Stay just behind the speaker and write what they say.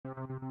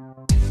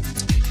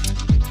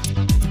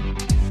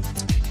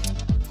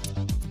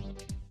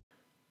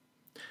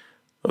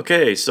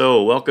Okay,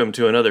 so welcome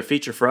to another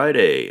Feature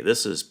Friday.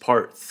 This is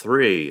part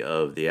 3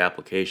 of the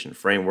application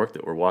framework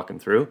that we're walking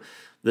through.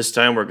 This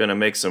time we're going to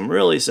make some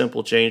really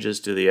simple changes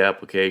to the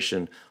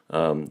application,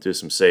 do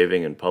some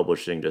saving and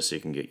publishing just so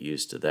you can get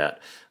used to that.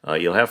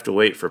 You'll have to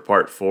wait for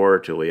part 4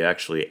 till we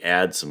actually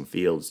add some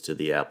fields to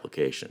the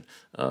application.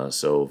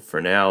 So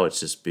for now it's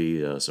just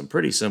be some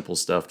pretty simple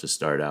stuff to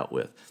start out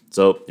with.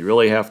 So you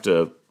really have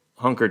to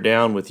hunker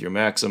down with your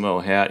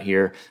Maximo hat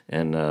here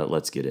and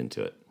let's get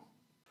into it.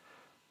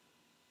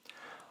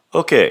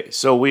 Okay,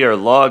 so we are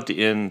logged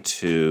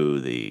into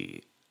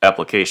the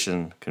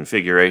application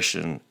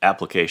configuration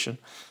application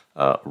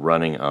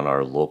running on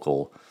our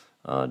local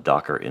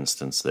Docker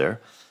instance there.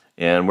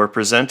 And we're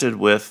presented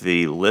with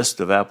the list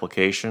of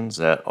applications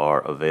that are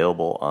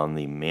available on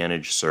the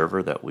managed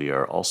server that we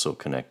are also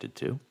connected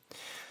to.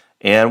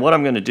 And what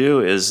I'm going to do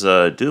is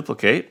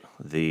duplicate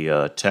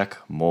the Tech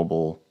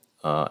Mobile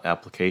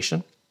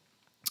application.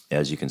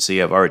 As you can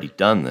see, I've already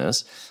done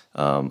this.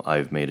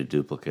 I've made a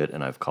duplicate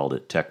and I've called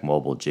it Tech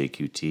Mobile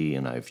JQT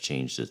and I've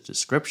changed its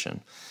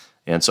description.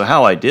 And so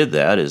how I did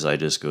that is I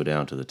just go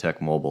down to the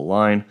Tech Mobile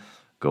line,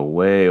 go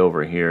way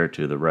over here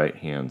to the right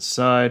hand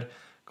side,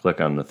 click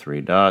on the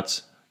 3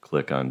 dots,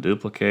 click on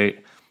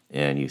duplicate,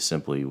 and you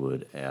simply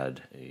would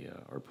add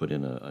or put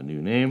in a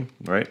new name,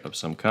 right, of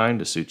some kind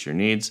to suit your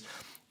needs.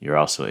 You're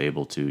also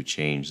able to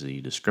change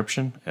the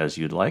description as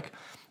you'd like,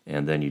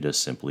 and then you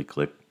just simply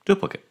click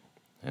duplicate.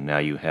 And now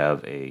you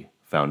have a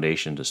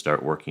foundation to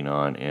start working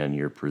on, and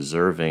you're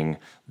preserving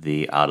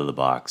the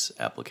out-of-the-box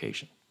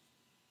application.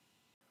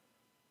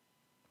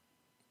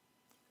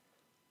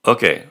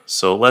 Okay,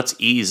 so let's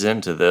ease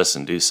into this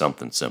and do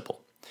something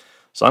simple.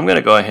 So I'm going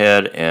to go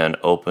ahead and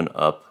open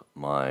up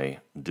my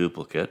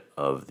duplicate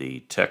of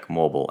the Tech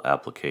Mobile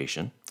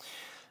application.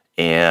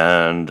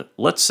 And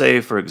let's say,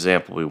 for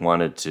example, we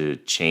wanted to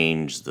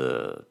change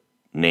the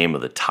name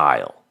of the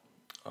tile.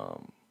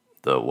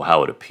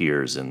 How it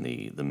appears in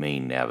the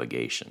main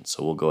navigation.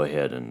 So we'll go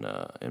ahead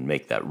and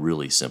make that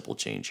really simple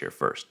change here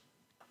first.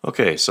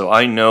 Okay, so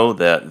I know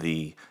that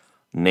the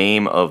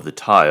name of the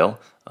tile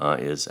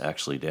is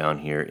actually down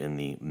here in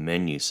the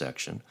menu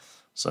section.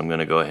 So I'm going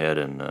to go ahead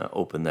and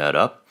open that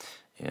up,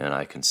 and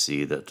I can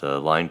see that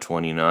line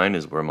 29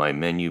 is where my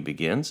menu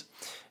begins.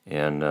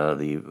 And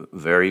the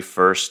very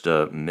first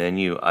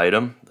menu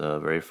item, the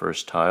very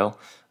first tile,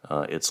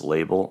 its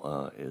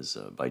label is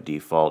by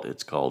default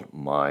it's called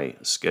My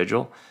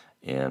Schedule,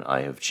 and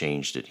I have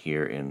changed it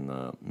here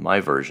in my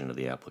version of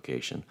the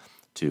application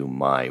to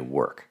My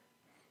Work.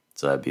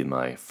 So that'd be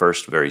my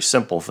first very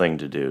simple thing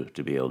to do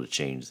to be able to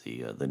change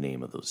the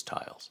name of those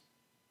tiles.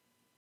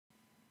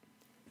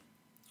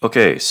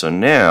 Okay, so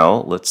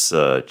now let's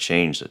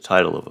change the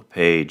title of a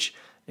page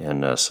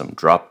and some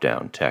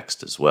drop-down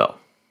text as well.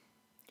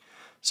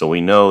 So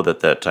we know that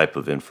that type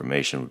of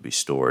information would be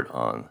stored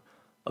on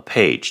a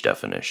page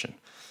definition.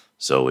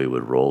 So we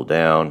would roll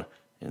down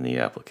in the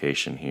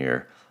application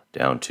here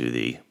down to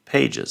the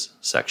Pages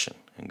section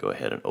and go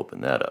ahead and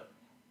open that up.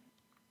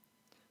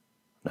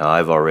 Now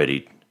I've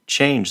already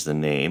changed the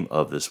name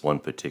of this one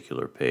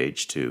particular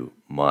page to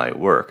My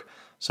Work,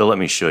 so let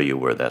me show you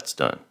where that's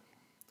done.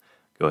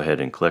 Go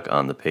ahead and click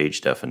on the page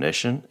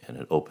definition and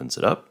it opens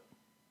it up.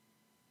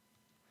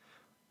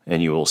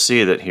 And you will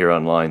see that here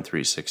on line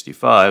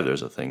 365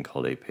 there's a thing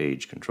called a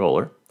page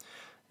controller,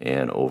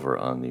 and over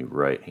on the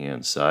right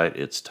hand side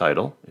its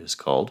title is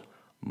called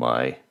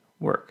My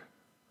Work.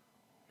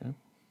 Okay.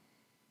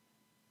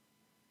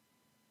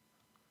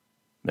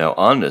 Now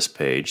on this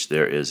page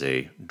there is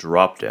a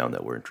drop down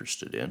that we're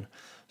interested in,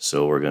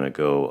 so we're going to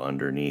go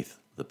underneath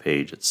the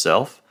page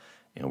itself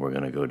and we're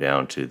going to go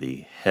down to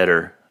the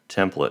header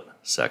template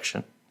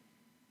section.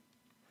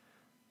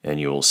 And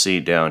you will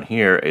see down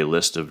here a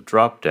list of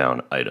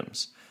drop-down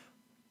items.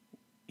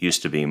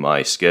 Used to be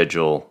My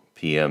Schedule,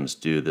 PMs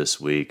due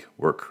this week,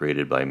 work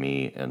created by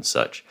me, and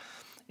such.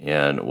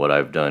 And what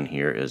I've done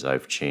here is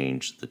I've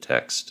changed the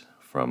text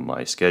from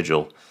My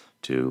Schedule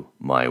to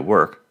My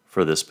Work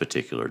for this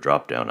particular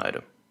drop-down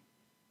item.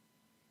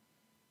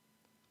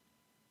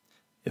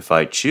 If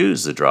I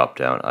choose the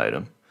drop-down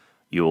item,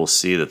 you will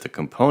see that the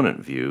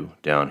component view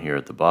down here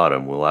at the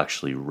bottom will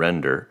actually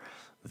render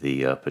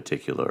the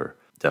particular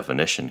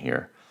definition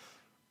here,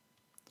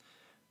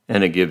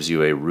 and it gives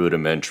you a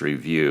rudimentary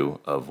view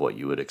of what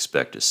you would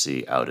expect to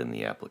see out in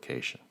the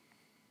application.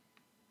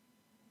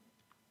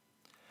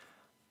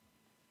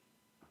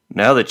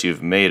 Now that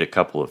you've made a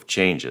couple of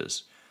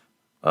changes,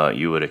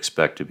 you would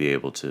expect to be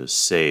able to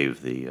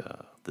save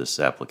this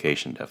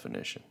application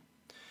definition.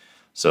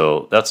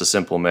 So that's a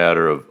simple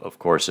matter of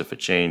course, if a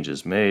change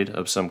is made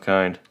of some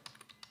kind,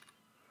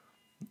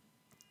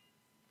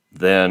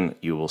 then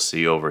you will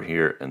see over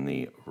here in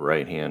the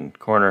right hand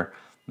corner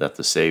that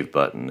the save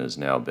button has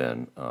now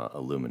been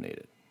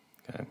illuminated.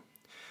 Okay.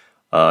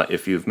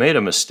 If you've made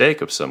a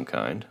mistake of some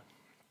kind,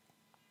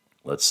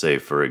 let's say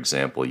for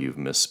example you've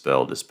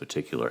misspelled this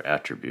particular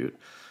attribute,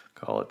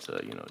 call it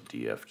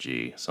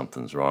DFG,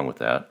 something's wrong with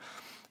that,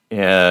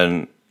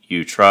 and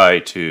you try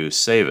to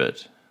save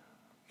it,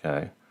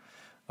 okay,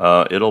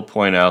 it'll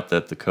point out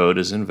that the code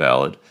is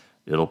invalid.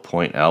 It'll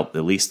point out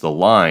at least the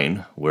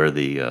line where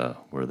the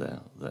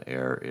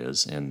error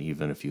is, and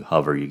even if you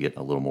hover, you get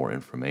a little more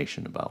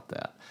information about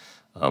that.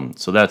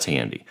 So that's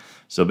handy.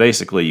 So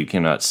basically, you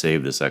cannot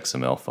save this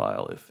XML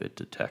file if it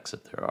detects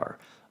that there are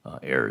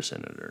errors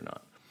in it or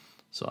not.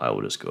 So I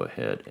will just go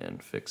ahead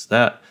and fix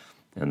that,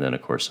 and then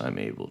of course I'm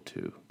able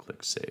to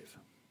click Save.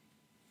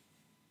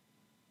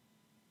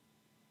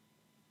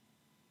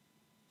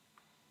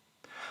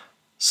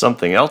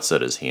 Something else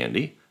that is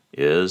handy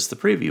is the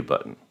preview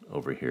button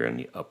over here in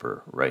the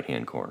upper right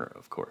hand corner,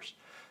 of course.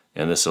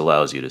 And this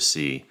allows you to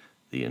see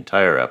the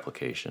entire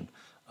application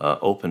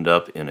opened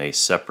up in a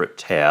separate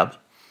tab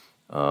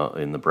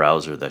in the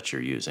browser that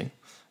you're using,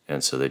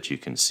 and so that you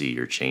can see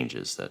your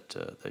changes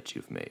that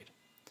you've made.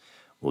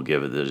 We'll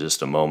give it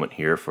just a moment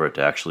here for it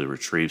to actually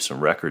retrieve some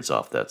records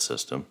off that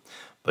system,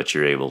 but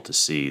you're able to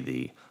see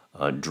the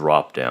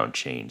drop-down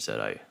change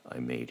that I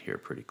made here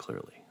pretty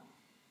clearly.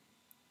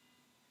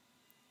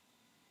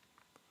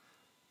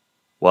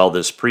 While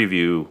this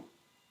preview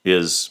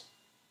is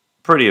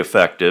pretty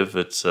effective,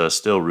 it's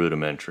still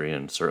rudimentary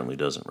and certainly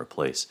doesn't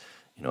replace,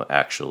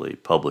 actually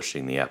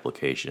publishing the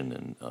application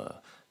and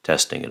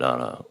testing it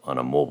on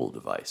a mobile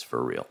device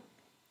for real.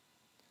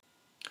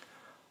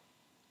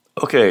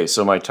 Okay,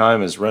 so my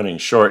time is running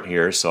short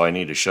here, so I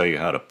need to show you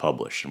how to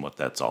publish and what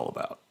that's all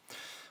about.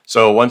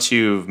 So once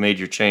you've made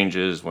your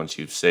changes, once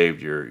you've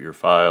saved your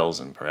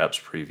files and perhaps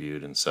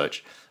previewed and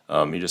such,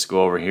 you just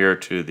go over here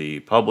to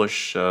the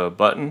Publish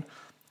button,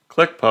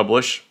 click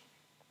Publish,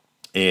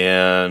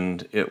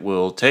 and it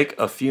will take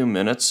a few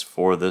minutes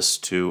for this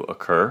to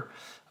occur.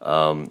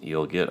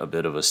 You'll get a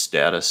bit of a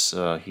status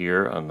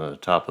here on the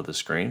top of the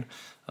screen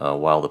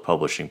while the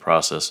publishing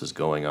process is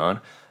going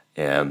on.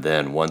 And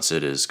then once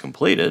it is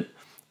completed,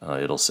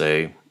 it'll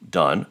say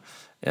done.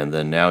 And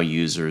then now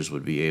users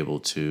would be able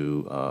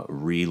to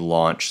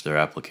relaunch their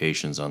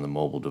applications on the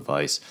mobile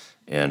device,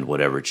 and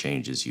whatever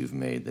changes you've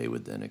made they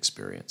would then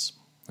experience.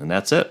 And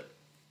that's it.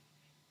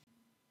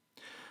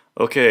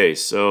 Okay,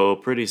 so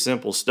pretty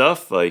simple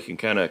stuff. You can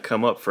kind of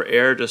come up for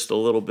air just a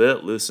little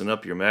bit, loosen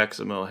up your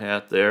Maximo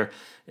hat there,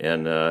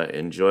 and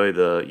enjoy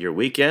your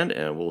weekend,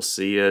 and we'll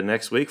see you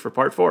next week for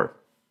part 4.